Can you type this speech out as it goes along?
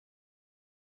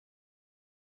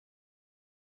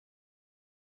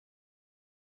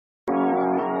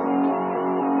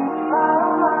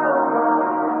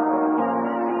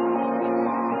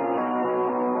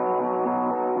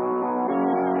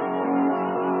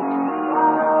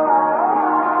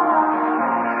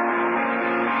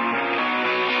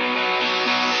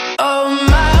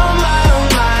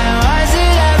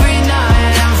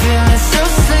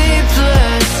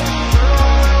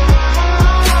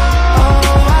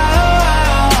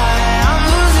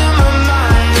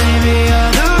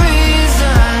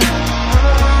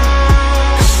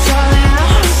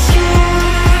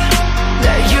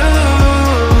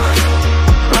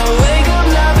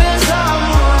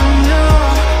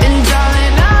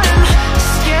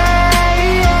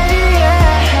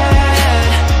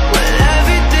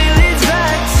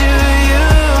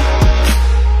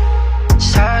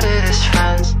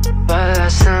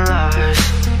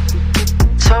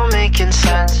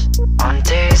On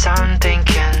days I'm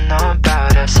thinking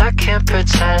about us, I can't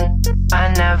pretend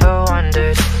I never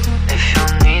wondered if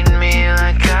you'll need me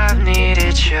like I've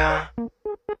needed you.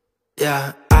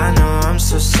 Yeah, I know I'm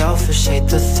so selfish, hate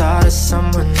the thought of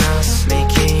someone else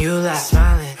making you laugh,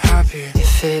 smiling, happy.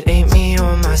 If it ain't me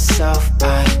or myself,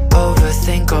 I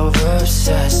overthink,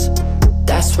 over-obsess.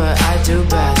 That's what I do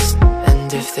best.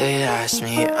 And if they ask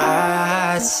me,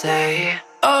 I'd say,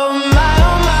 oh my,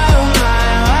 oh my, oh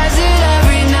my, why is it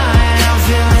every night I'm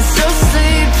feeling so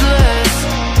sleepless?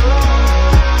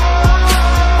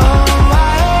 Oh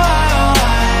why, oh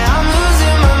why, I'm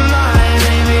losing my mind,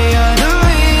 maybe you're the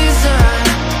reason.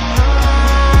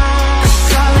 'Cause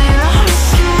darling, I'm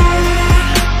scared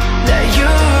that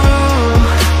you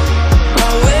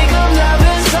will wake up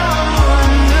loving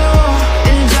someone new.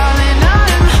 And darling,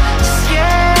 I'm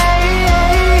scared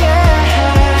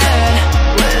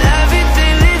when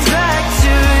everything leads back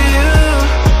to you.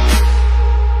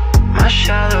 My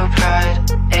shallow pride,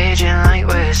 aging like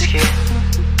whiskey.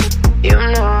 You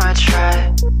know I try,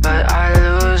 but I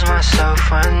lose myself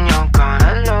when you're gone.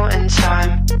 I know in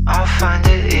time I'll find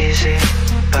it easy,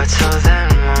 but till then,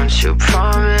 won't you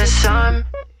promise I'm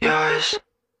yours?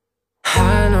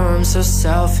 I know I'm so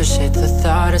selfish, hate the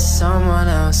thought of someone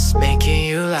else making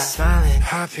you laugh, smiling,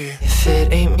 happy. If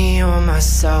it ain't me or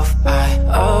myself, I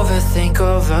overthink,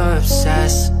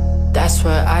 over-obsess. That's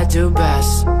what I do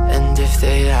best. And if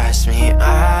they ask me,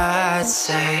 I'd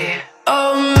say,